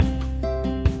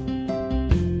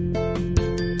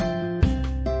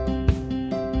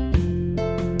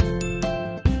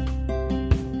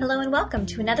welcome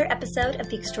to another episode of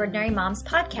the Extraordinary Moms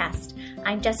Podcast.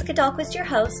 I'm Jessica Dahlquist, your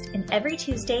host, and every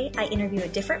Tuesday I interview a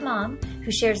different mom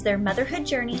who shares their motherhood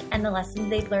journey and the lessons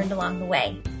they've learned along the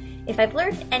way. If I've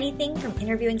learned anything from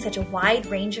interviewing such a wide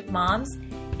range of moms,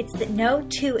 it's that no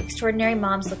two extraordinary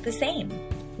moms look the same.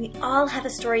 We all have a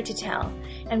story to tell,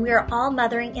 and we are all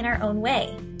mothering in our own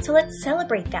way. So let's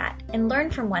celebrate that and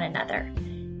learn from one another.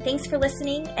 Thanks for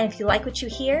listening, and if you like what you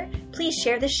hear, please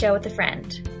share this show with a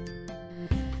friend.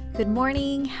 Good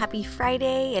morning, happy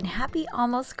Friday, and happy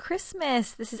almost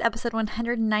Christmas. This is episode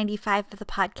 195 of the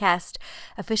podcast,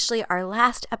 officially our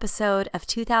last episode of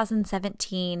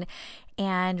 2017,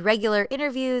 and regular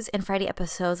interviews and Friday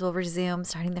episodes will resume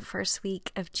starting the first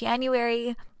week of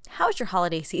January. How's your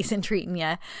holiday season treating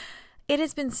you? It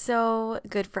has been so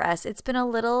good for us. It's been a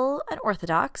little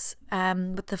unorthodox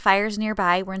with the fires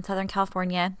nearby. We're in Southern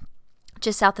California,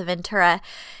 just south of Ventura.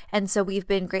 And so we've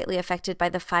been greatly affected by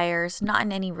the fires, not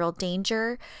in any real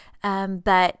danger,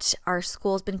 but our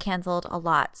school's been canceled a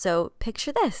lot. So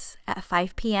picture this, at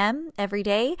 5 p.m. every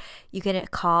day, you get a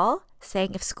call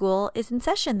saying if school is in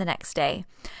session the next day.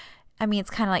 I mean, it's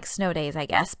kind of like snow days, I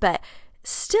guess, but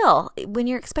still, when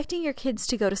you're expecting your kids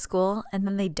to go to school and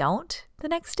then they don't the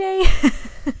next day,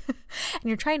 and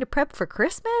you're trying to prep for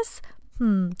Christmas,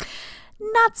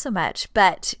 not so much,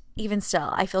 but even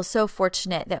still, I feel so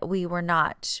fortunate that we were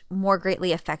not more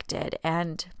greatly affected.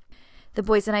 And the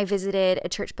boys and I visited a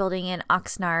church building in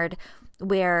Oxnard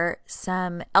where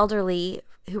some elderly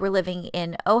who were living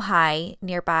in Ojai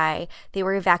nearby, they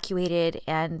were evacuated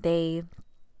and they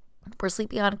were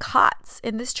sleeping on cots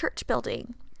in this church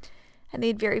building. And they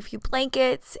had very few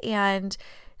blankets, and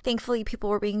thankfully people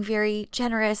were being very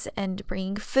generous and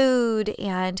bringing food,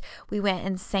 and we went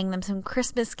and sang them some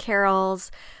Christmas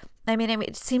carols. I mean,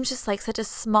 it seems just like such a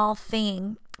small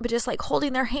thing, but just like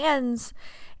holding their hands.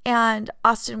 And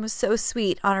Austin was so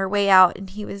sweet on our way out, and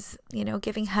he was,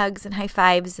 giving hugs and high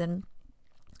fives, and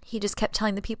he just kept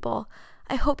telling the people,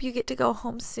 I hope you get to go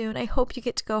home soon. I hope you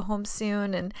get to go home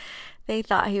soon. And they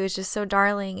thought he was just so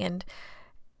darling, and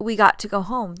we got to go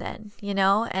home then,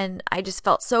 and I just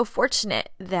felt so fortunate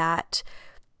that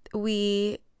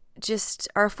we just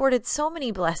are afforded so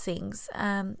many blessings.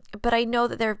 But I know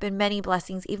that there have been many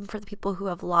blessings, even for the people who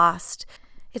have lost.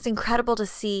 It's incredible to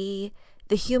see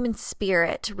the human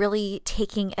spirit really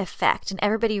taking effect and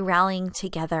everybody rallying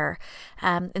together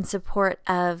in support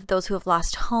of those who have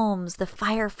lost homes, the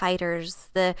firefighters,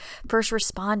 the first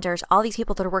responders, all these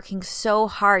people that are working so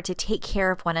hard to take care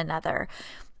of one another.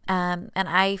 And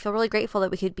I feel really grateful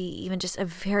that we could be even just a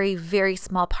very, very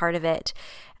small part of it,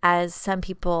 as some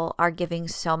people are giving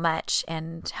so much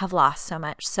and have lost so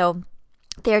much. So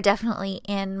they're definitely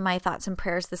in my thoughts and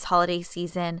prayers this holiday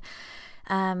season.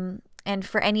 And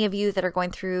for any of you that are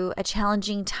going through a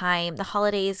challenging time, the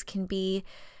holidays can be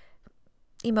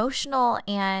emotional,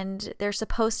 and they're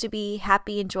supposed to be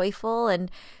happy and joyful,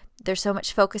 and there's so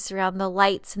much focus around the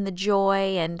lights and the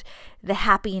joy and the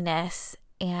happiness.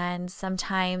 And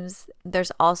sometimes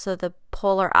there's also the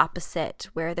polar opposite,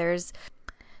 where there's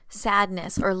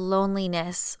sadness or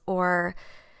loneliness or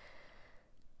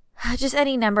just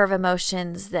any number of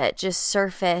emotions that just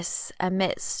surface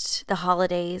amidst the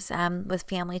holidays with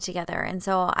family together. And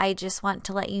so I just want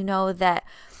to let you know that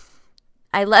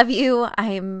I love you.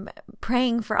 I'm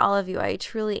praying for all of you. I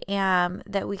truly am,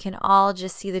 that we can all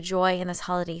just see the joy in this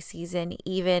holiday season,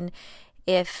 even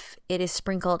if it is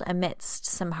sprinkled amidst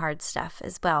some hard stuff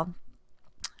as well.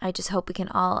 I just hope we can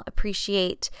all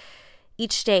appreciate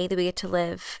each day that we get to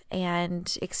live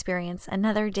and experience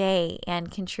another day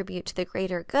and contribute to the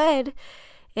greater good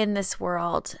in this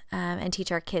world, and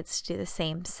teach our kids to do the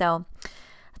same. So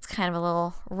it's kind of a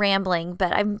little rambling,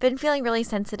 but I've been feeling really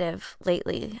sensitive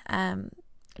lately,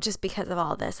 just because of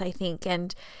all this, I think.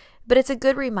 But it's a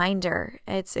good reminder.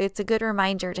 It's a good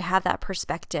reminder to have that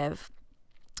perspective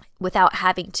without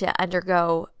having to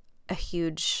undergo a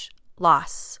huge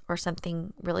loss or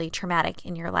something really traumatic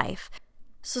in your life.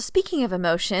 So speaking of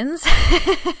emotions,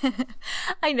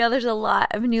 I know there's a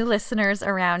lot of new listeners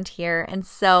around here, and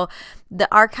so the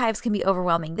archives can be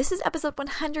overwhelming. This is episode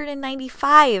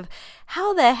 195.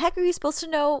 How the heck are you supposed to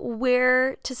know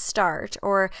where to start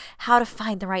or how to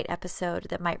find the right episode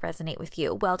that might resonate with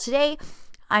you? Well, today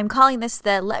I'm calling this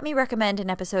the Let Me Recommend an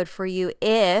Episode for You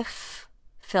If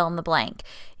fill in the blank.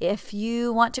 If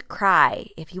you want to cry,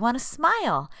 if you want to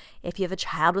smile, if you have a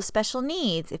child with special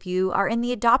needs, if you are in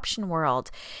the adoption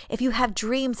world, if you have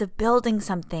dreams of building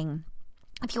something,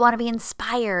 if you want to be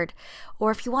inspired,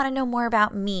 or if you want to know more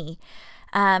about me.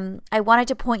 I wanted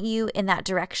to point you in that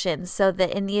direction so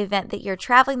that in the event that you're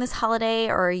traveling this holiday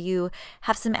or you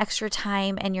have some extra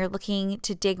time and you're looking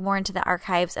to dig more into the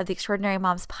archives of the Extraordinary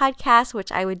Moms podcast,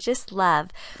 which I would just love,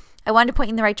 I wanted to point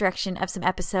you in the right direction of some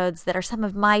episodes that are some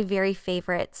of my very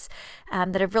favorites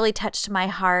that have really touched my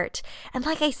heart. And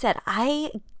like I said,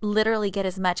 I literally get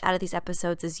as much out of these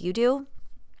episodes as you do.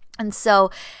 And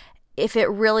so if it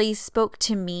really spoke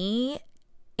to me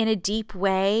in a deep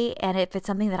way, and if it's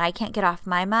something that I can't get off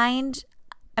my mind,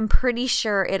 I'm pretty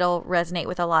sure it'll resonate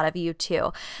with a lot of you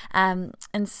too. And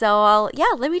so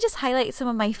let me just highlight some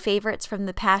of my favorites from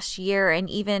the past year and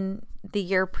even the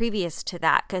year previous to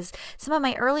that, because some of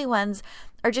my early ones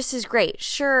are just as great.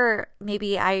 Sure,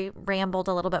 maybe I rambled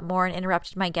a little bit more and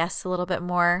interrupted my guests a little bit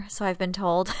more, so I've been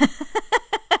told.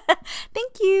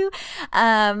 Thank you.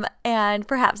 And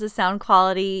perhaps the sound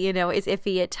quality, is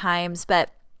iffy at times,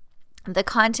 but the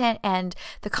content and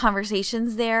the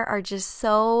conversations there are just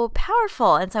so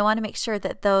powerful. And so I want to make sure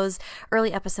that those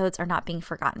early episodes are not being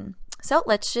forgotten. So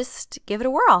let's just give it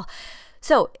a whirl.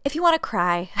 So if you want to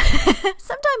cry,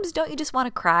 sometimes don't you just want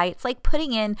to cry? It's like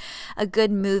putting in a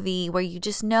good movie where you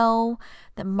just know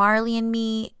that Marley and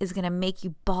Me is going to make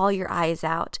you bawl your eyes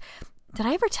out. Did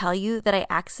I ever tell you that I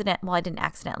didn't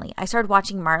accidentally. I started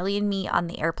watching Marley and Me on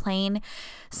the airplane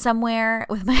somewhere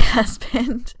with my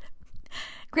husband.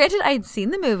 Granted, I had seen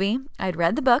the movie. I'd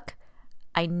read the book.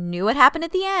 I knew what happened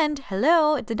at the end.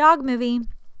 Hello, it's a dog movie.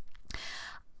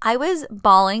 I was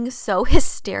bawling so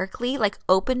hysterically, like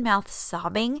open mouth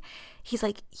sobbing. He's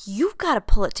like, "You've got to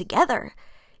pull it together."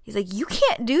 He's like, "You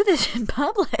can't do this in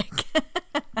public."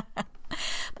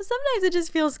 But sometimes it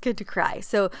just feels good to cry.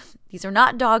 So these are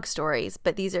not dog stories,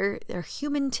 but they're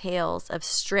human tales of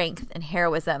strength and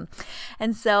heroism.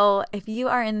 And so if you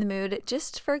are in the mood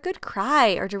just for a good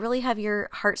cry or to really have your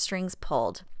heartstrings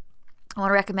pulled, I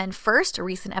want to recommend first a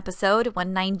recent episode,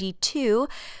 192,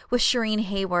 with Shireen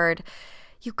Hayward.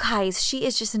 You guys, she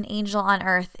is just an angel on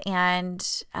earth, and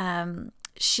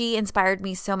she inspired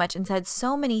me so much and said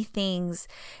so many things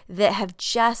that have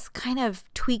just kind of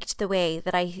tweaked the way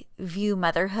that I view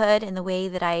motherhood and the way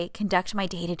that I conduct my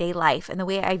day-to-day life and the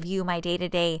way I view my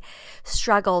day-to-day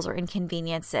struggles or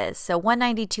inconveniences. So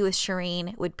 192 with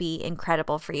Shireen would be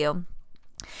incredible for you.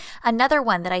 Another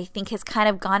one that I think has kind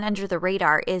of gone under the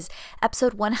radar is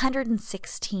episode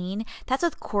 116. That's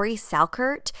with Corey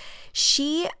Salkert.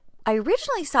 I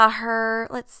originally saw her,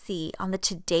 on the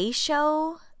Today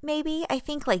Show, maybe, I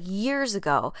think like years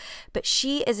ago. But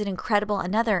she is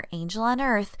another angel on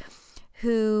earth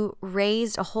who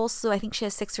raised a whole slew. I think she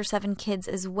has 6 or 7 kids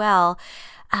as well.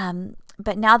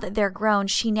 But now that they're grown,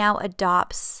 she now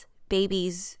adopts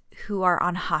babies who are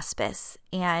on hospice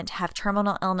and have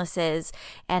terminal illnesses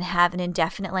and have an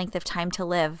indefinite length of time to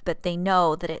live, but they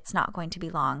know that it's not going to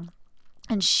be long.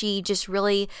 And she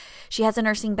has a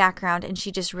nursing background, and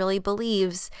she just really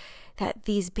believes that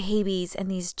these babies and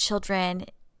these children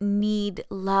need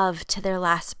love to their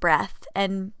last breath.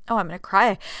 And I'm going to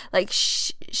cry. Like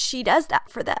she does that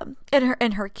for them,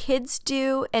 and her kids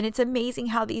do. And it's amazing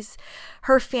how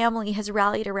her family has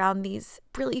rallied around these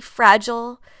really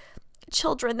fragile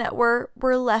children that were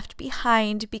left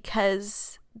behind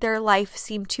because their life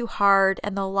seemed too hard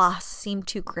and the loss seemed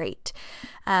too great.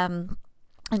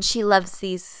 And she loves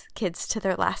these kids to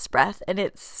their last breath. And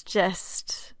it's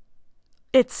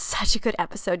such a good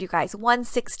episode, you guys.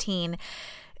 116.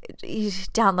 You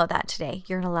download that today.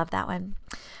 You're going to love that one.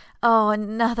 Oh,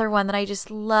 another one that I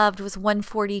just loved was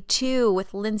 142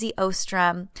 with Lindsay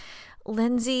Ostrom.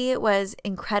 Lindsay was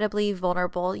incredibly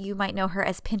vulnerable. You might know her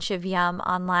as Pinch of Yum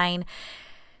online.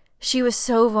 She was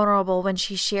so vulnerable when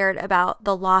she shared about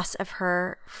the loss of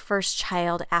her first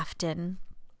child, Afton.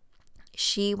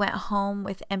 She went home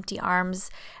with empty arms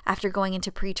after going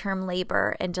into preterm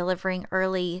labor and delivering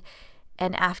early,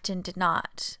 and Afton did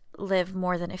not live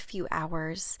more than a few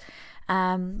hours.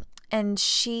 And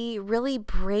she really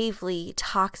bravely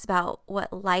talks about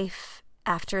what life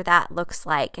after that looks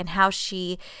like and how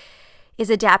she is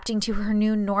adapting to her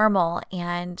new normal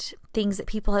and things that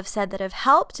people have said that have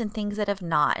helped and things that have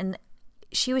not. And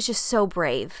she was just so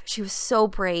brave. She was so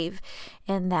brave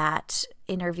in that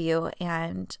interview,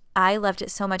 and I loved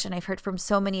it so much. And I've heard from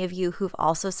so many of you who've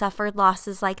also suffered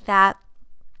losses like that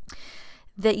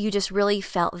you just really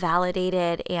felt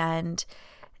validated and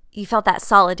you felt that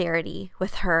solidarity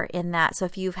with her in that. So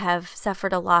if you have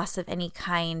suffered a loss of any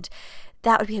kind,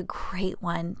 that would be a great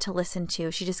one to listen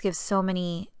to. She just gives so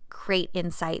many great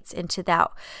insights into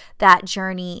that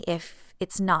journey if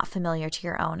it's not familiar to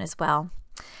your own as well.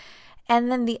 And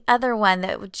then the other one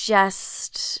that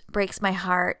just breaks my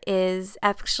heart is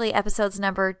actually episodes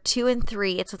number 2 and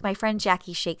 3. It's with my friend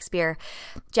Jackie Shakespeare.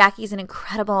 Jackie's an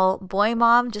incredible boy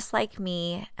mom, just like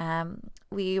me.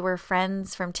 We were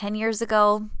friends from 10 years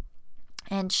ago,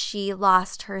 and she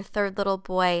lost her third little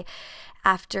boy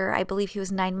after, I believe he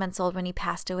was 9 months old when he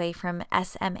passed away from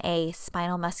SMA,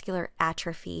 spinal muscular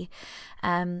atrophy.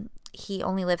 He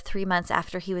only lived 3 months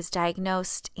after he was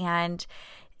diagnosed, and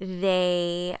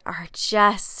they are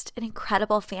just an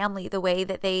incredible family, the way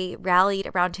that they rallied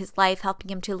around his life, helping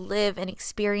him to live and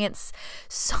experience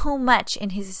so much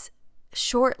in his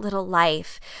short little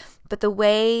life. But the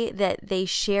way that they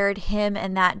shared him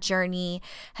and that journey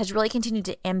has really continued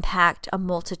to impact a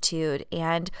multitude.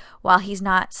 And while he's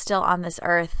not still on this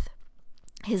earth,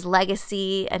 his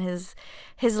legacy and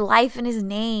his life and his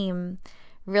name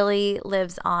really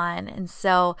lives on. And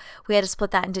so we had to split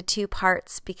that into 2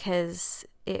 parts because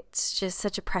it's just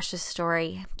such a precious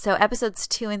story. So episodes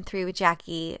 2 and 3 with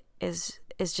Jackie is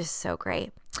just so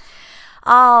great.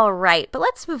 All right, but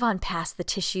let's move on past the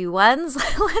tissue ones.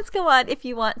 Let's go on if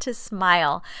you want to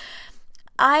smile.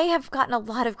 I have gotten a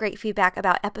lot of great feedback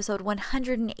about episode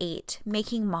 108,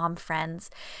 Making Mom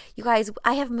Friends. You guys,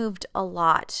 I have moved a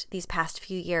lot these past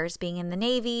few years, being in the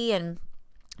Navy and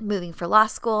moving for law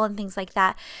school and things like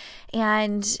that.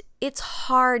 And it's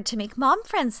hard to make mom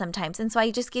friends sometimes. And so I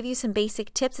just give you some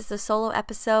basic tips. It's a solo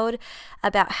episode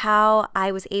about how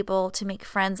I was able to make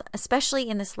friends, especially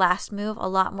in this last move, a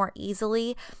lot more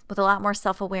easily, with a lot more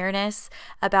self-awareness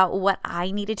about what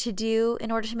I needed to do in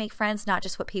order to make friends, not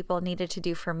just what people needed to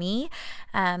do for me.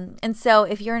 And so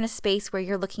if you're in a space where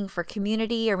you're looking for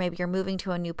community, or maybe you're moving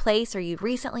to a new place, or you've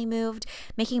recently moved,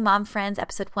 Making Mom Friends,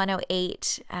 episode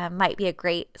 108, might be a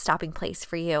great stopping place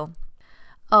for you.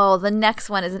 Oh, the next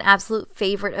one is an absolute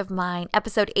favorite of mine,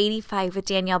 episode 85 with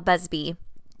Danielle Busby.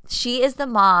 She is the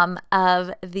mom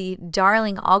of the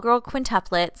darling all-girl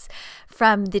quintuplets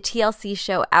from the TLC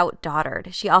show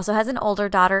Outdaughtered. She also has an older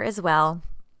daughter as well.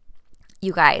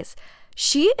 You guys,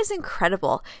 she is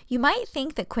incredible. You might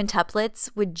think that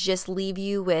quintuplets would just leave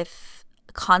you with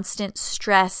constant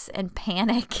stress and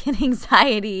panic and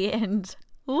anxiety and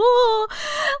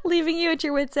leaving you at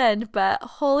your wit's end, but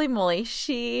holy moly,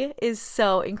 she is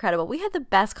so incredible. We had the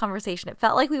best conversation. It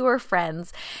felt like we were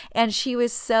friends, and she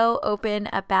was so open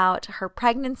about her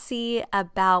pregnancy,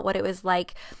 about what it was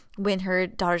like when her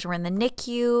daughters were in the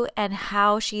NICU, and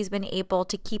how she's been able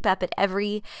to keep up at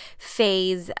every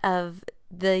phase of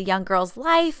the young girl's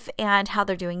life, and how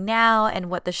they're doing now, and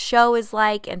what the show is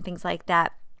like, and things like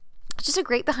that. Just a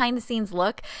great behind the scenes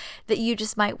look that you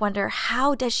just might wonder,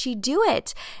 how does she do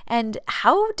it? And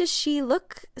how does she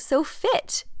look so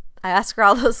fit? I asked her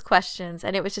all those questions,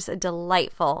 and it was just a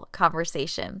delightful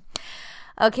conversation.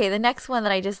 Okay, the next one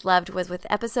that I just loved was with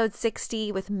episode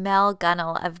 60 with Mel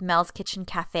Gunnell of Mel's Kitchen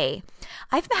Cafe.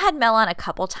 I've had Mel on a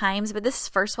couple times, but this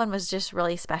first one was just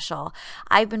really special.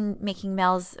 I've been making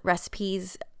Mel's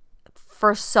recipes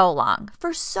for so long,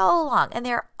 and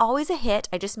they're always a hit.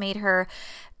 I just made her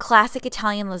classic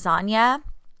Italian lasagna.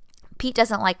 Pete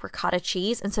doesn't like ricotta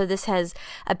cheese, and so this has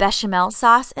a bechamel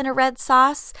sauce and a red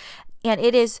sauce, and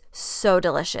it is so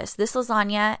delicious. This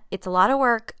lasagna, it's a lot of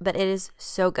work, but it is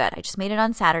so good. I just made it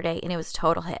on Saturday, and it was a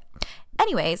total hit.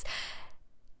 Anyways,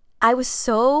 I was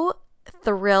so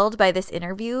thrilled by this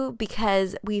interview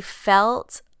because we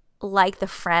felt like the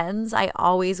friends I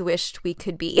always wished we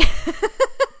could be.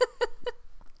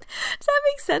 Does that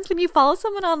make sense? When you follow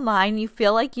someone online, you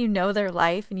feel like you know their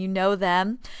life and you know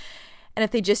them. And if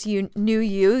they just knew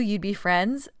you, you'd be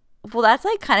friends. Well, that's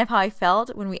like kind of how I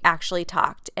felt when we actually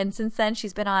talked. And since then,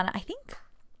 she's been on, I think,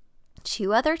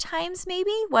 2 other times,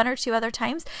 maybe 1 or 2 other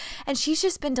times. And she's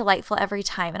just been delightful every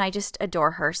time. And I just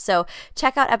adore her. So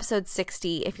check out episode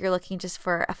 60 if you're looking just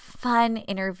for a fun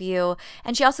interview.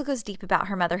 And she also goes deep about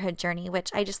her motherhood journey, which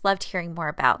I just loved hearing more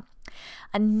about.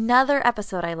 Another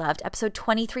episode I loved, episode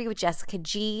 23 with Jessica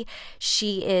G.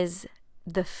 She is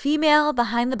the female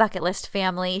behind the bucket list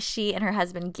family. She and her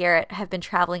husband Garrett have been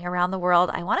traveling around the world,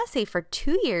 I want to say for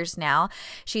 2 years now.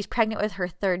 She's pregnant with her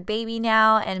 3rd baby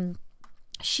now, and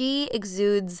she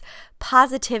exudes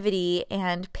positivity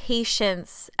and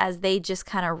patience as they just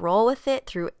kind of roll with it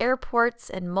through airports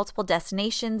and multiple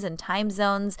destinations and time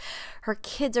zones. Her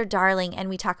kids are darling, and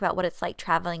we talk about what it's like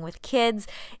traveling with kids.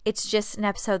 It's just an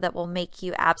episode that will make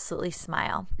you absolutely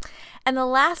smile. And the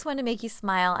last one to make you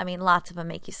smile, I mean, lots of them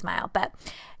make you smile, but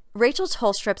Rachel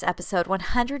Tolstrup's episode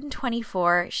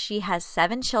 124, she has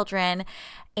 7 children,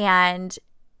 and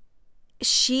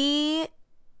she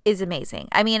is amazing.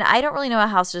 I mean, I don't really know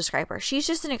how else to describe her. She's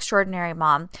just an extraordinary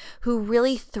mom who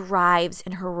really thrives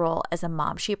in her role as a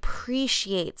mom. She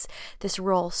appreciates this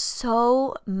role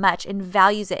so much and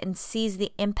values it and sees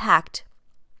the impact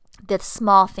that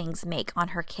small things make on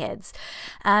her kids.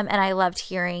 And I loved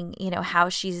hearing, how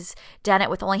she's done it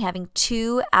with only having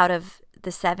 2 out of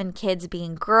the 7 kids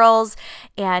being girls,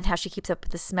 and how she keeps up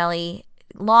with the smelly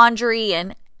laundry,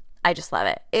 and I just love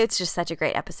it. It's just such a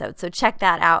great episode. So check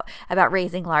that out, about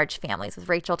raising large families, with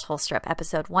Rachel Tolstrup,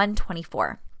 episode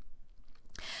 124.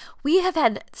 We have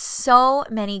had so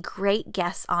many great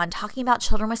guests on talking about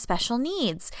children with special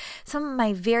needs. Some of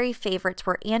my very favorites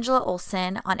were Angela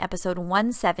Olsen on episode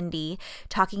 170,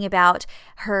 talking about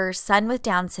her son with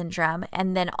Down syndrome,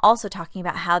 and then also talking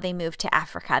about how they moved to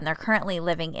Africa, and they're currently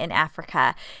living in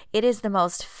Africa. It is the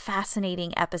most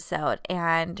fascinating episode,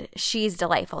 and she's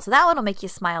delightful. So that one will make you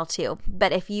smile too.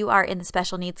 But if you are in the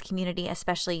special needs community,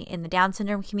 especially in the Down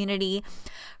syndrome community,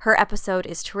 her episode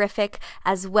is terrific,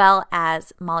 as well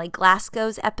as Molly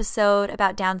Glasgow's episode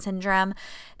about Down syndrome.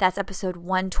 That's episode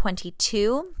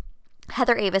 122.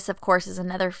 Heather Avis, of course, is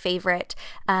another favorite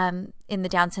in the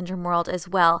Down syndrome world as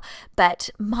well. But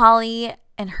Molly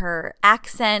and her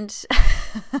accent,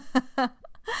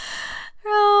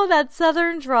 oh, that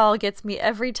southern drawl gets me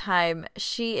every time.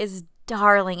 She is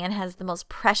darling and has the most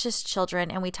precious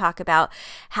children. And we talk about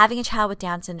having a child with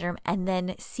Down syndrome and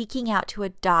then seeking out to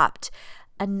adopt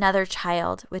another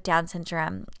child with Down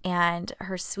syndrome, and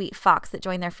her sweet fox that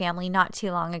joined their family not too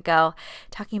long ago.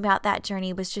 Talking about that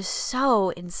journey was just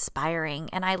so inspiring,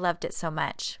 and I loved it so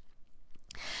much.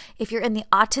 If you're in the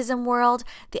autism world,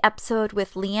 the episode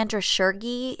with Leandra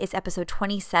Shergi is episode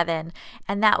 27,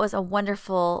 and that was a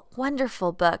wonderful,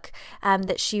 wonderful book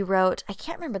that she wrote. I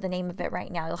can't remember the name of it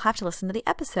right now. You'll have to listen to the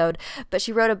episode, but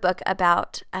she wrote a book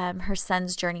about her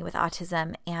son's journey with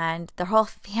autism and the whole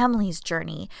family's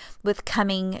journey with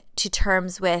coming to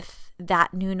terms with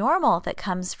that new normal that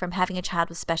comes from having a child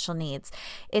with special needs.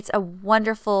 It's a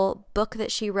wonderful book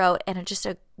that she wrote, and just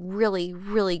a really,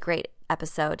 really great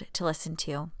episode to listen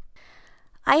to.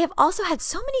 I have also had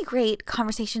so many great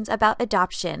conversations about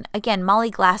adoption. Again, Molly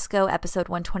Glasgow, episode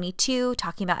 122,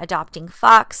 talking about adopting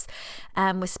Fox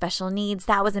with special needs.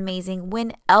 That was amazing.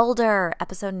 Wynn Elder,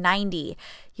 episode 90.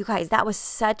 You guys, that was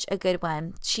such a good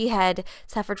one. She had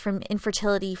suffered from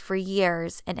infertility for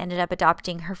years and ended up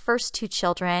adopting her first 2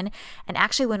 children. And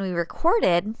actually, when we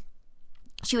recorded,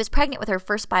 she was pregnant with her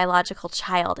first biological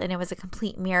child, and it was a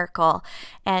complete miracle.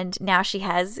 And now she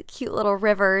has cute little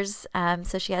Rivers.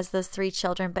 So she has those 3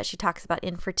 children, but she talks about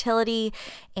infertility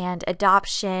and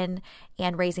adoption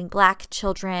and raising Black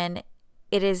children.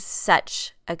 It is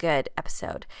such a good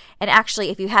episode. And actually,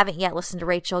 if you haven't yet listened to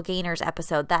Rachel Gaynor's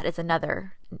episode, that is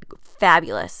another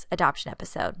fabulous adoption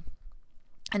episode.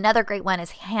 Another great one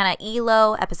is Hannah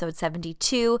Elo, episode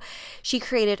 72. She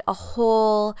created a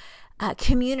whole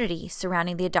community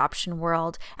surrounding the adoption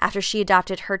world after she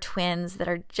adopted her twins that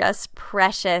are just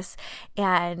precious,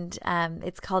 and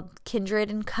it's called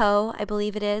Kindred & Co., I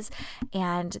believe it is,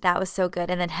 and that was so good.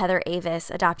 And then Heather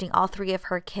Avis adopting all 3 of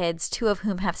her kids, 2 of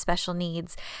whom have special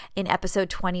needs, in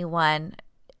episode 21.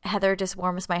 Heather just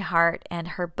warms my heart, and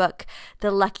her book,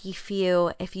 The Lucky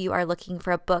Few, if you are looking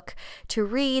for a book to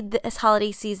read this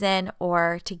holiday season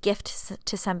or to gift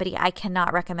to somebody, I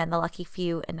cannot recommend The Lucky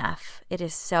Few enough. It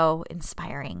is so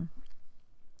inspiring.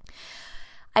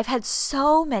 I've had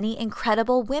so many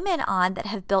incredible women on that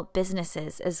have built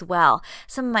businesses as well.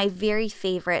 Some of my very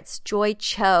favorites, Joy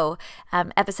Cho,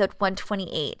 episode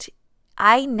 128.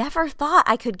 I never thought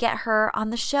I could get her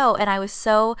on the show, and I was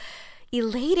so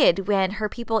elated when her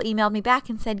people emailed me back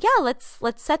and said, yeah, let's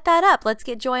set that up. Let's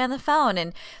get Joy on the phone.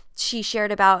 And she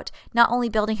shared about not only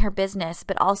building her business,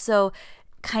 but also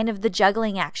kind of the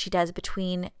juggling act she does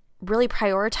between really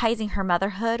prioritizing her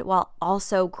motherhood while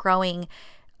also growing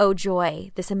Oh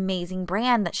Joy, this amazing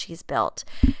brand that she's built.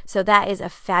 So that is a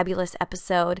fabulous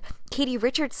episode. Katie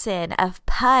Richardson of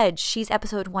Pudge, she's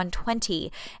episode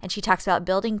 120, and she talks about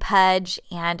building Pudge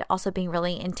and also being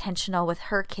really intentional with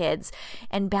her kids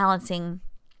and balancing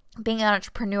being an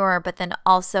entrepreneur, but then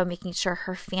also making sure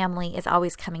her family is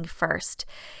always coming first.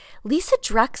 Lisa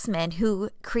Druxman,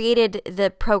 who created the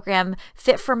program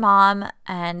Fit for Mom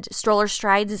and Stroller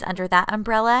Strides, is under that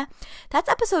umbrella. That's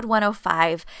episode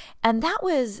 105. And that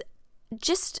was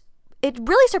just it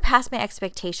really surpassed my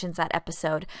expectations, that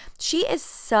episode. She is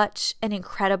such an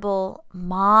incredible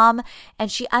mom,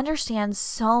 and she understands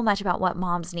so much about what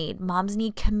moms need. Moms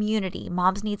need community.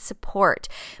 Moms need support.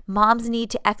 Moms need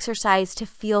to exercise to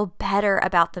feel better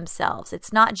about themselves.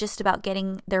 It's not just about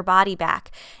getting their body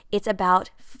back. It's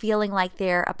about feeling like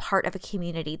they're a part of a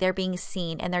community. They're being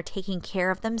seen, and they're taking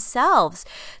care of themselves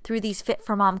through these Fit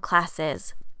for Mom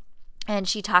classes. And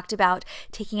she talked about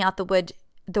taking out the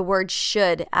word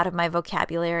should out of my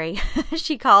vocabulary.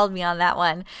 She called me on that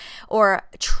one. Or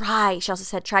try. She also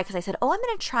said try, because I said, I'm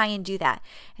going to try and do that.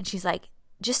 And she's like,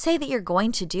 just say that you're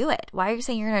going to do it. Why are you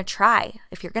saying you're going to try?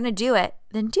 If you're going to do it,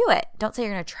 then do it. Don't say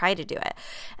you're going to try to do it.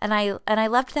 And I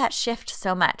loved that shift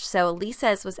so much. So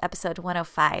Lisa's was episode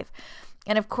 105.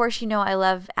 And of course, I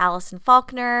love Allison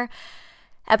Faulkner.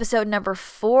 Episode number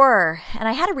 4. And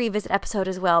I had a revisit episode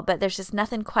as well, but there's just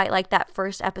nothing quite like that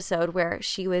first episode where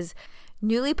she was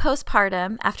newly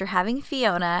postpartum after having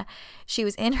Fiona. She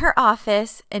was in her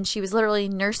office and she was literally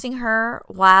nursing her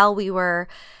while we were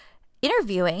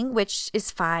interviewing, which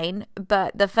is fine.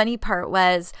 But the funny part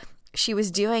was she was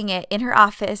doing it in her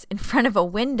office in front of a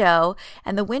window,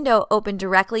 and the window opened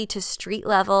directly to street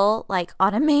level, like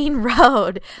on a main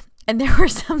road. And there were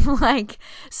some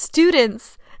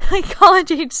students,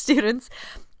 college age students,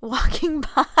 walking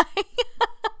by.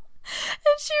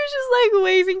 And she was just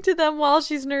waving to them while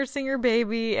she's nursing her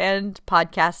baby and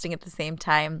podcasting at the same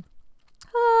time.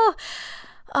 Oh,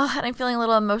 and I'm feeling a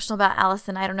little emotional about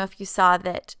Allison. I don't know if you saw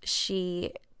that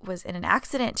she was in an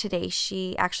accident today.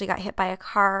 She actually got hit by a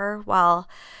car while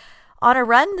on a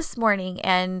run this morning,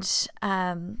 and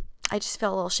I just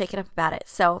feel a little shaken up about it.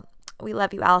 So we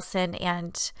love you, Allison,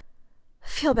 and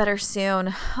feel better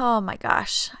soon. Oh my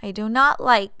gosh. I do not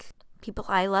like people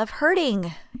I love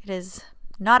hurting. It is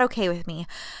not okay with me.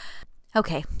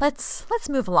 Okay, let's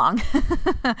move along.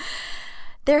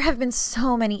 There have been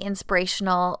so many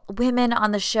inspirational women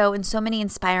on the show and so many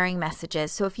inspiring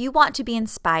messages. So if you want to be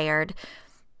inspired,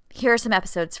 here are some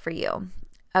episodes for you.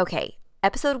 Okay,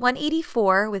 episode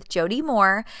 184 with Jody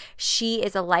Moore. She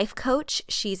is a life coach.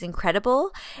 She's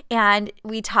incredible. And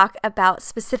we talk about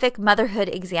specific motherhood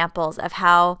examples of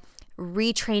how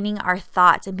retraining our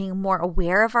thoughts and being more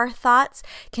aware of our thoughts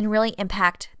can really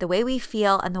impact the way we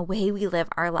feel and the way we live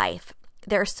our life.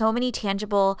 There are so many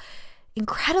tangible,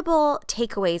 incredible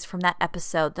takeaways from that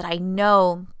episode that I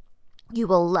know you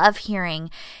will love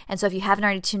hearing. And so if you haven't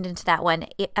already tuned into that one,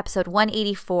 episode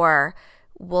 184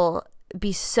 will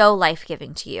be so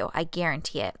life-giving to you. I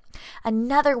guarantee it.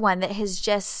 Another one that has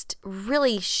just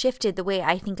really shifted the way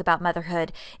I think about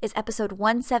motherhood is episode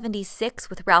 176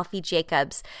 with Ralphie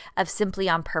Jacobs of Simply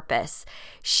on Purpose.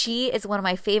 She is one of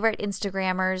my favorite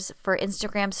Instagrammers for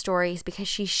Instagram stories because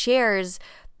she shares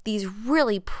these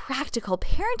really practical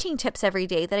parenting tips every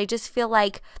day that I just feel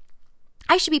like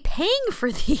I should be paying for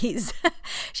these.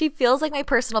 She feels like my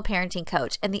personal parenting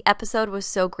coach, and the episode was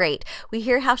so great. We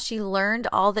hear how she learned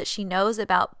all that she knows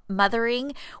about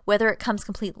mothering, whether it comes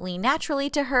completely naturally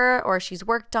to her or she's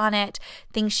worked on it,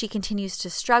 things she continues to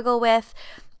struggle with.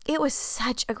 It was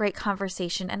such a great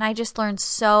conversation, and I just learned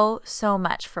so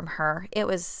much from her. It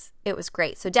was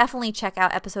great. So definitely check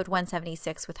out episode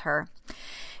 176 with her.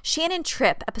 Shannon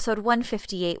Tripp, episode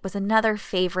 158, was another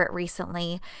favorite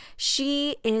recently.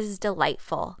 She is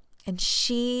delightful, and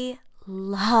she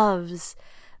loves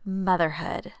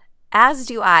motherhood, as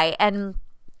do I. And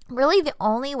really the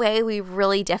only way we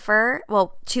really differ,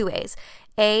 well, 2 ways.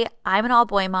 A, I'm an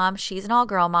all-boy mom, she's an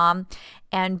all-girl mom,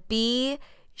 and B,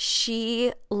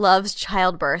 she loves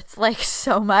childbirth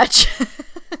so much.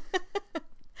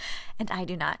 And I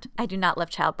do not. I do not love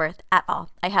childbirth at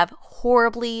all. I have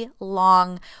horribly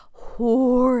long,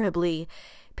 horribly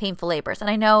painful labors. And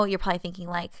I know you're probably thinking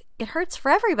it hurts for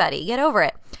everybody. Get over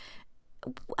it.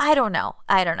 I don't know.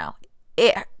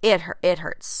 It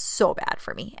hurts so bad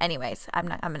for me. Anyways, I'm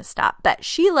going to stop. But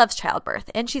she loves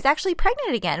childbirth, and she's actually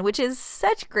pregnant again, which is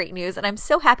such great news. And I'm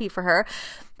so happy for her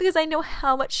because I know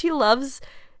how much she loves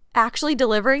actually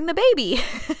delivering the baby.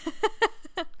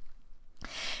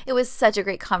 It was such a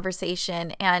great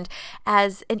conversation, and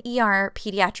as an ER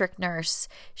pediatric nurse,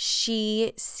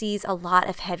 she sees a lot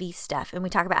of heavy stuff, and we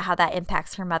talk about how that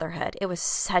impacts her motherhood. It was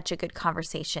such a good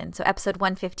conversation. So episode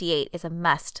 158 is a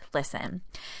must listen.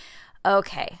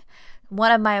 Okay,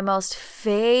 one of my most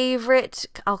favorite,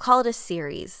 I'll call it a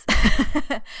series,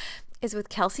 is with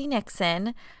Kelsey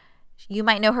Nixon. You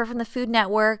might know her from the Food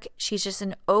Network. She's just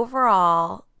an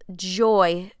overall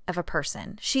joy of a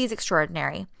person. She's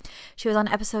extraordinary. She was on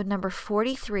episode number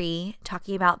 43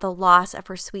 talking about the loss of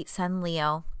her sweet son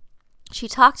Leo. She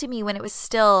talked to me when it was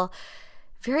still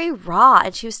very raw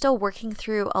and she was still working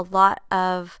through a lot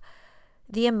of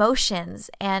the emotions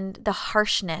and the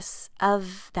harshness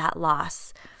of that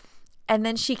loss. And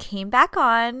then she came back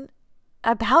on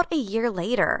about a year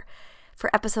later for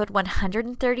episode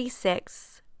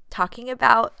 136, talking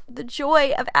about the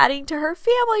joy of adding to her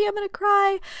family. I'm going to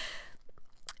cry.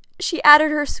 She added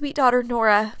her sweet daughter,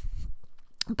 Nora,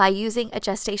 by using a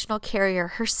gestational carrier.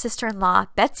 Her sister-in-law,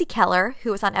 Betsy Keller,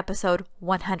 who was on episode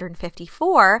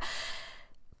 154,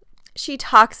 she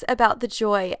talks about the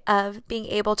joy of being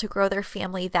able to grow their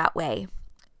family that way.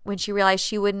 When she realized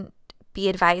she wouldn't be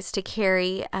advised to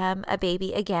carry a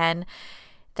baby again,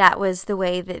 that was the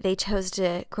way that they chose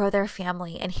to grow their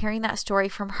family. And hearing that story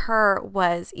from her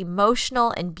was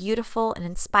emotional and beautiful and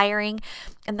inspiring.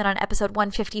 And then on episode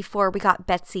 154, we got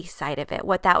Betsy's side of it,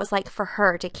 what that was like for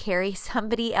her to carry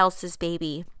somebody else's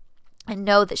baby and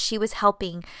know that she was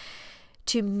helping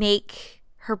to make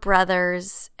her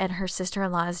brother's and her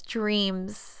sister-in-law's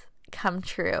dreams come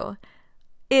true.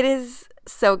 It is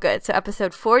so good. So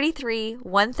episode 43,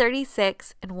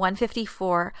 136, and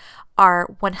 154 are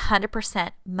 100%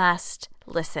 must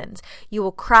listens. You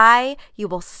will cry, you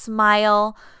will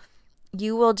smile,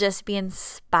 you will just be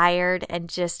inspired,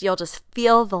 and you'll just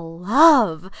feel the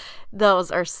love.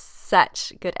 Those are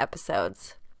such good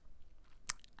episodes.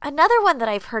 Another one that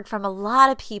I've heard from a lot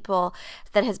of people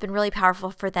that has been really powerful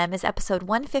for them is episode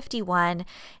 151,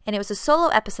 and it was a solo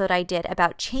episode I did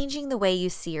about changing the way you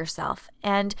see yourself.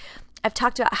 And I've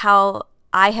talked about how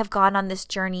I have gone on this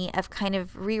journey of kind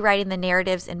of rewriting the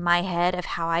narratives in my head of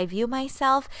how I view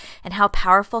myself and how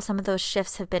powerful some of those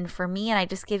shifts have been for me. And I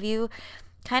just give you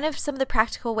kind of some of the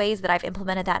practical ways that I've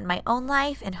implemented that in my own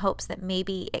life in hopes that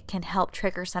maybe it can help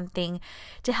trigger something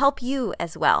to help you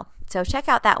as well. So check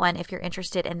out that one if you're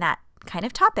interested in that kind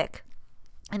of topic.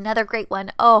 Another great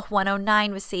one,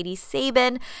 109 with Sadie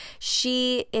Sabin.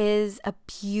 She is a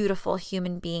beautiful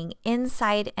human being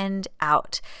inside and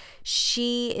out.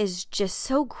 She is just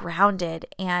so grounded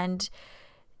and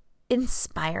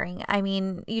inspiring. I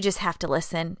mean, you just have to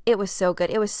listen. It was so good.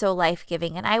 It was so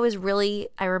life-giving. And I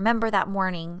remember that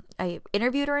morning, I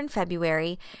interviewed her in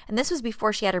February, and this was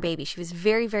before she had her baby. She was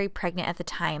very, very pregnant at the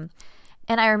time.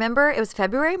 And I remember it was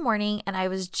February morning, and I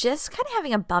was just kind of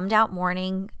having a bummed out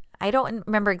morning. I don't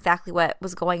remember exactly what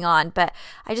was going on, but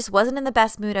I just wasn't in the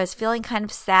best mood. I was feeling kind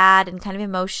of sad and kind of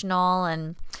emotional,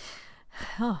 and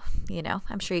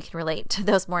I'm sure you can relate to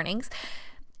those mornings.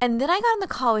 And then I got on the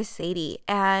call with Sadie,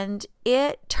 and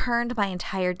it turned my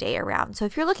entire day around. So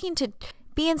if you're looking to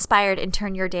be inspired and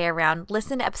turn your day around,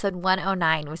 listen to episode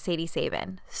 109 with Sadie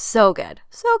Sabin. So good.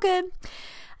 So good.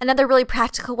 Another really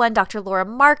practical one, Dr. Laura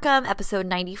Markham, episode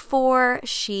 94.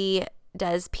 She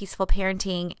does peaceful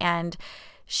parenting, and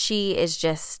she is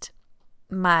just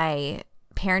my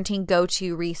parenting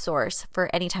go-to resource for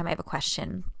anytime I have a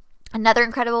question. Another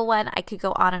incredible one, I could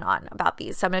go on and on about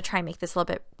these, so I'm going to try and make this a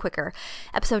little bit quicker.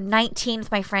 Episode 19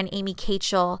 with my friend Amy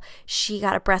Kachel. She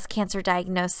got a breast cancer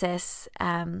diagnosis.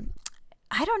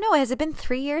 I don't know, has it been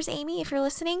 3 years, Amy, if you're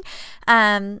listening?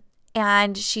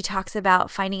 And she talks about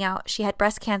finding out she had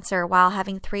breast cancer while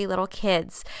having 3 little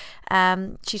kids.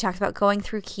 She talks about going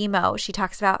through chemo. She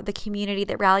talks about the community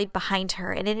that rallied behind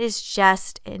her. And it is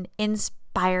just an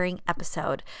inspiring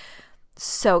episode.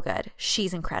 So good.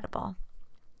 She's incredible.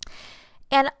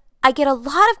 And I get a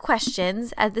lot of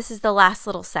questions, as this is the last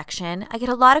little section, I get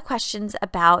a lot of questions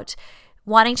about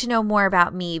wanting to know more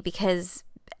about me because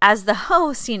as the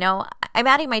host, I'm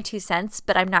adding my 2 cents,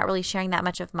 but I'm not really sharing that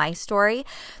much of my story.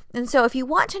 And so if you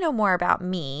want to know more about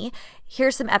me,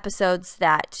 here's some episodes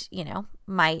that,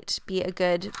 might be a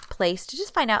good place to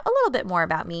just find out a little bit more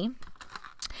about me.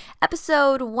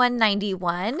 Episode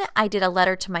 191, I did a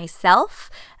letter to myself,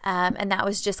 and that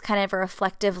was just kind of a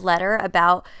reflective letter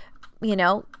about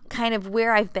kind of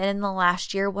where I've been in the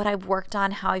last year, what I've worked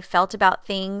on, how I felt about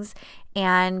things,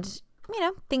 and,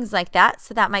 things like that.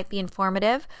 So that might be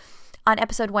informative. On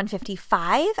episode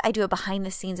 155, I do a behind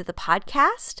the scenes of the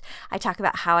podcast. I talk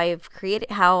about how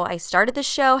I started the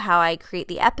show, how I create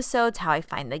the episodes, how I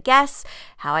find the guests,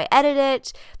 how I edit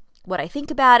it, what I think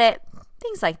about it,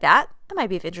 things like that. That might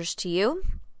be of interest to you.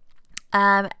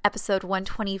 Episode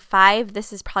 125,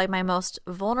 this is probably my most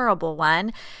vulnerable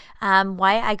one,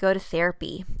 why I go to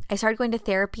therapy. I started going to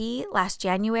therapy last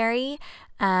January.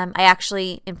 I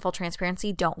actually, in full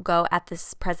transparency, don't go at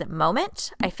this present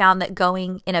moment. I found that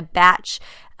going in a batch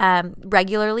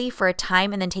regularly for a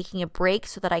time and then taking a break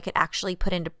so that I could actually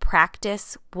put into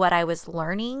practice what I was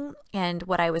learning and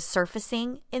what I was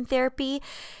surfacing in therapy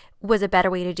was a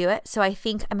better way to do it. So I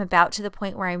think I'm about to the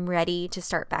point where I'm ready to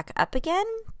start back up again,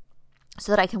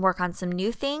 so that I can work on some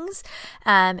new things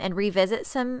and revisit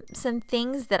some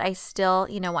things that I still,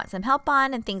 want some help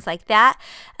on and things like that.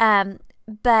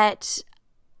 But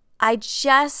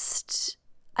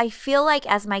I feel like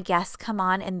as my guests come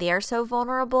on and they're so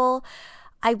vulnerable,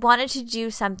 I wanted to do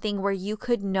something where you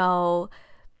could know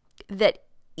that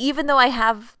even though I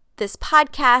have this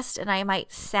podcast and I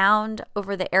might sound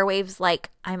over the airwaves like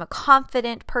I'm a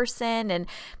confident person and,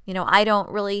 I don't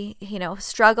really,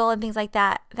 struggle and things like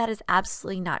that, that is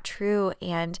absolutely not true.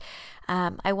 And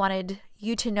I wanted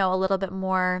you to know a little bit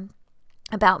more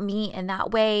about me in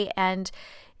that way and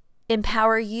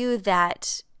empower you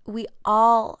that we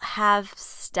all have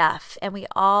stuff and we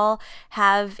all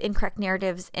have incorrect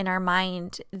narratives in our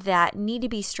mind that need to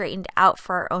be straightened out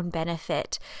for our own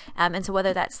benefit. And so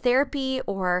whether that's therapy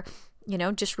or,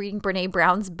 just reading Brene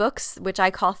Brown's books, which I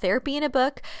call therapy in a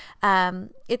book,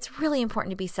 it's really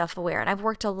important to be self-aware. And I've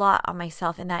worked a lot on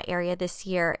myself in that area this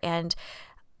year. And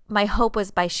my hope was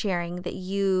by sharing that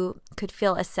you could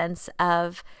feel a sense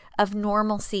of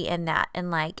normalcy in that.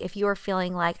 And like, if you're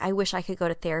feeling like, I wish I could go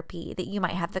to therapy, that you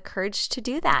might have the courage to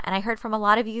do that. And I heard from a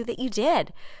lot of you that you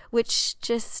did, which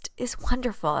just is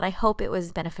wonderful. And I hope it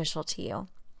was beneficial to you.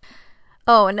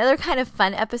 Oh, another kind of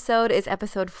fun episode is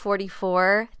episode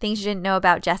 44, Things You Didn't Know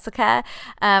About Jessica.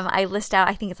 I list out,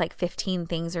 I think it's like 15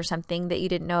 things or something that you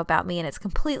didn't know about me, and it's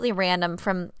completely random,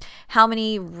 from how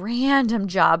many random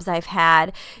jobs I've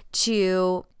had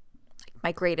to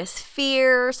my greatest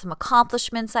fear, some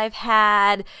accomplishments I've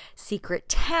had, secret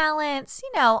talents,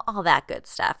 all that good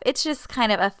stuff. It's just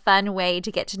kind of a fun way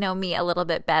to get to know me a little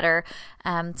bit better.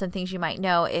 Some things you might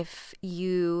know if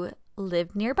you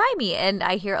live nearby me. And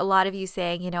I hear a lot of you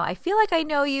saying, I feel like I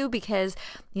know you because,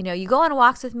 you go on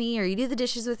walks with me, or you do the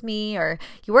dishes with me, or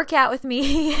you work out with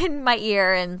me in my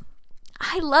ear. And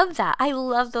I love that. I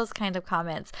love those kind of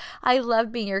comments. I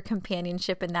love being your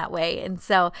companionship in that way. And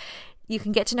so you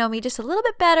can get to know me just a little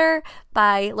bit better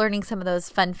by learning some of those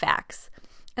fun facts.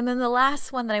 And then the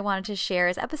last one that I wanted to share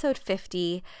is episode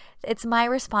 50. It's my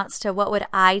response to what would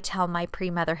I tell my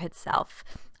pre-motherhood self.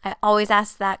 I always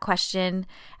ask that question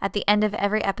at the end of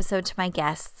every episode to my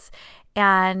guests.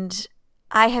 And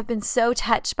I have been so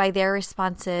touched by their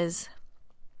responses.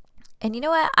 And you know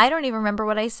what? I don't even remember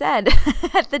what I said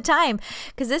at the time,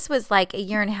 because this was like a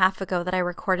year and a half ago that I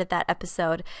recorded that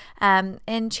episode.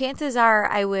 And chances are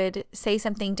I would say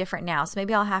something different now. So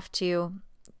maybe I'll have to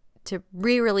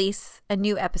re-release a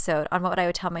new episode on what I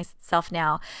would tell myself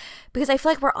now, because I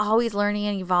feel like we're always learning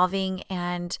and evolving,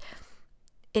 and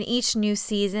in each new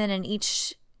season and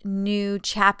each new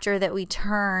chapter that we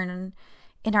turn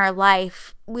in our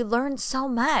life, we learn so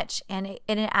much, and it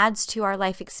adds to our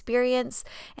life experience,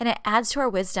 and it adds to our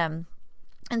wisdom.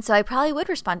 And so I probably would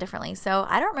respond differently. So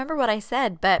I don't remember what I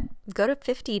said, but go to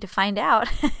 50 to find out,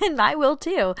 and I will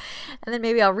too. And then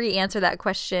maybe I'll re-answer that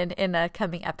question in a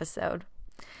coming episode.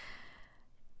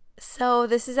 So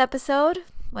this is episode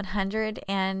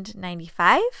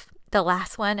 195. The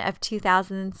last one of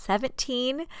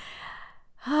 2017.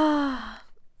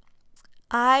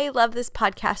 I love this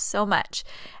podcast so much.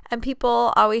 And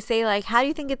people always say, like, how do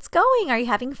you think it's going? Are you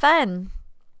having fun?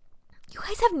 You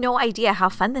guys have no idea how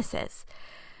fun this is.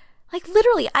 Like,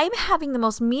 literally, I'm having the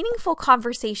most meaningful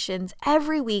conversations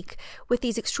every week with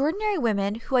these extraordinary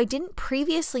women who I didn't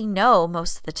previously know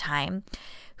most of the time,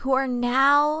 who are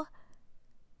now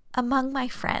among my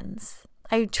friends.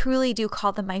 I truly do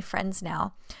call them my friends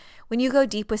now. When you go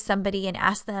deep with somebody and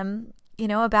ask them,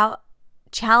 about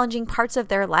challenging parts of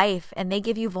their life, and they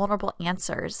give you vulnerable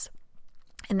answers,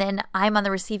 and then I'm on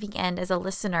the receiving end as a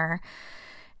listener,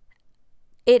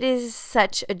 it is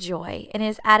such a joy, and it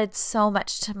has added so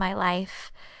much to my life.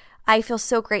 I feel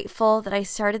so grateful that I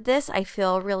started this. I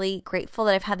feel really grateful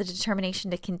that I've had the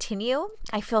determination to continue.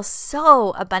 I feel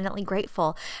so abundantly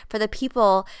grateful for the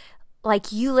people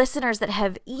like you listeners that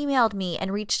have emailed me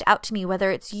and reached out to me, whether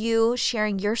it's you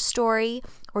sharing your story,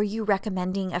 or you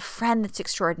recommending a friend that's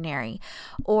extraordinary,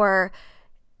 or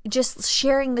just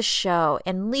sharing the show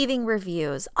and leaving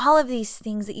reviews. All of these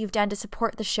things that you've done to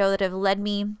support the show that have led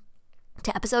me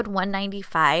to episode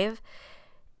 195.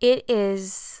 It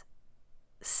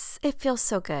feels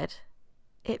so good.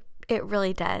 It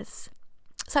really does.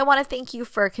 So I want to thank you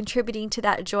for contributing to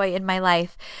that joy in my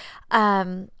life.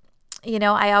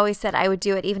 I always said I would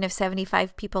do it even if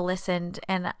 75 people listened,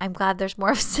 and I'm glad there's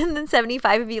more than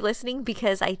 75 of you listening,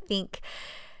 because I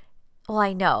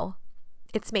know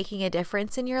it's making a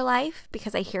difference in your life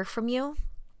because I hear from you,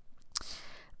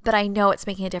 but I know it's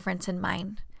making a difference in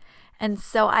mine. And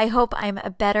so I hope I'm a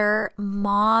better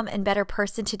mom and better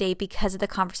person today because of the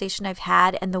conversation I've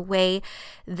had and the way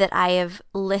that I have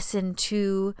listened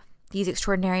to these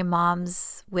extraordinary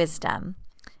moms' wisdom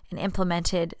and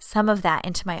implemented some of that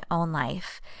into my own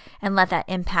life and let that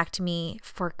impact me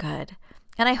for good.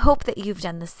 And I hope that you've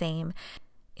done the same.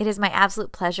 It is my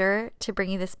absolute pleasure to bring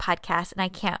you this podcast, and I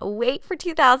can't wait for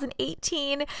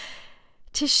 2018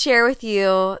 to share with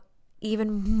you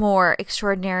even more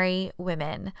extraordinary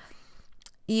women.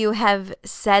 You have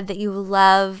said that you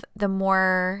love the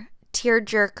more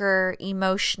tearjerker,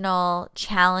 emotional,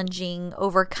 challenging,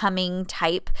 overcoming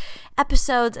type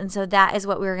episodes, and so that is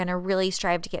what we're going to really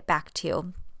strive to get back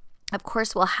to. Of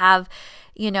course, we'll have,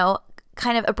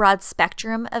 kind of a broad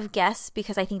spectrum of guests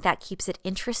because I think that keeps it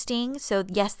interesting. So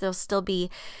yes, there'll still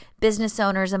be business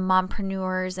owners and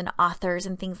mompreneurs and authors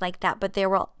and things like that, but there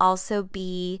will also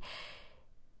be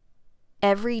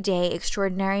everyday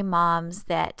extraordinary moms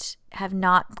that have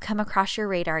not come across your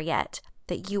radar yet,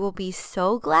 that you will be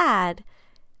so glad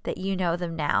that you know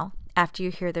them now after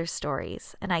you hear their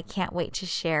stories. And I can't wait to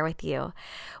share with you.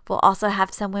 We'll also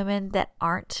have some women that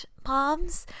aren't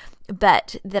moms,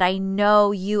 but that I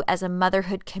know you as a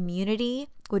motherhood community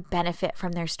would benefit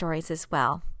from their stories as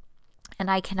well.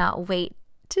 And I cannot wait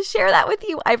to share that with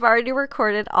you. I've already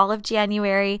recorded all of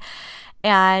January,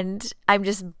 and I'm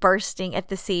just bursting at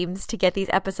the seams to get these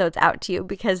episodes out to you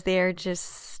because they're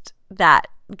just that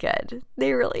good.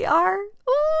 They really are.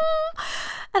 Ooh.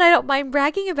 And I don't mind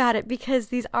bragging about it because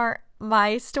these aren't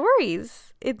my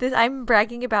stories. I'm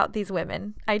bragging about these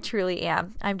women. I truly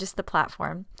am. I'm just the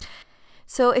platform.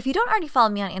 So if you don't already follow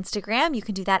me on Instagram, you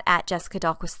can do that at Jessica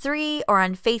Dahlquist 3 or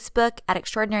on Facebook at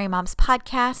Extraordinary Moms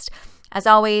Podcast. As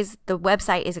always, the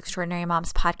website is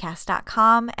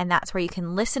extraordinarymomspodcast.com, and that's where you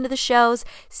can listen to the shows,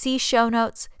 see show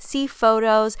notes, see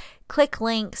photos, click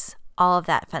links, all of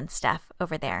that fun stuff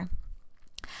over there.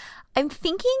 I'm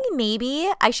thinking maybe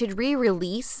I should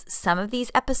re-release some of these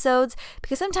episodes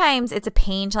because sometimes it's a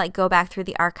pain to go back through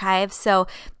the archive. So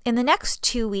in the next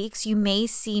 2 weeks, you may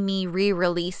see me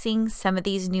re-releasing some of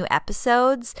these new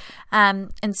episodes.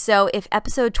 And so if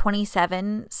episode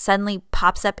 27 suddenly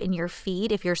pops up in your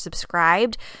feed, if you're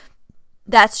subscribed,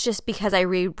 that's just because I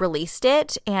re-released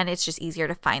it and it's just easier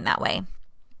to find that way.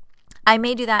 I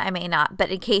may do that, I may not, but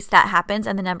in case that happens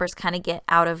and the numbers kind of get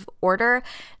out of order,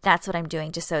 that's what I'm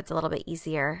doing just so it's a little bit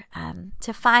easier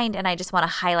to find. And I just want to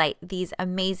highlight these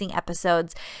amazing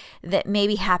episodes that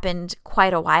maybe happened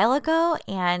quite a while ago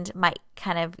and might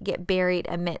kind of get buried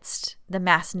amidst the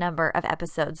mass number of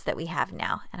episodes that we have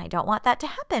now. And I don't want that to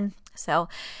happen. So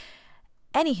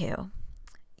anywho,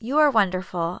 you are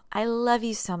wonderful. I love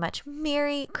you so much.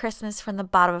 Merry Christmas from the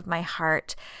bottom of my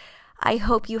heart. I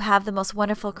hope you have the most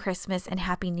wonderful Christmas and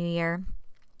Happy New Year.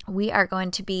 We are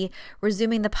going to be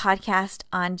resuming the podcast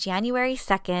on January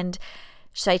 2nd.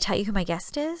 Should I tell you who my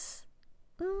guest is?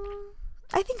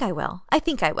 I think I will.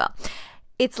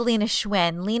 It's Lena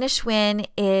Schwinn. Lena Schwinn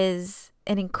is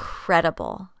an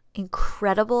incredible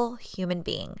human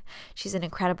being. She's an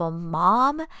incredible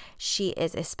mom. She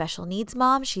is a special needs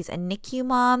mom. She's a NICU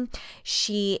mom.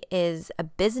 She is a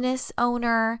business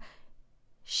owner.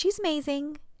 She's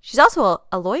amazing. She's also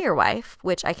a lawyer wife,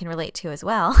 which I can relate to as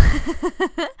well.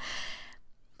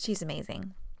 She's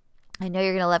amazing. I know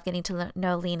you're going to love getting to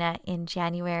know Lena in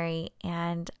January,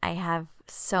 and I have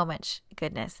so much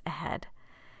goodness ahead.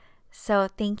 So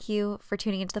thank you for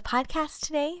tuning into the podcast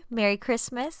today. Merry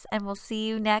Christmas, and we'll see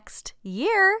you next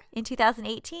year in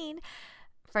 2018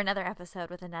 for another episode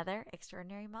with another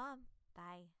extraordinary mom.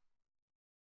 Bye.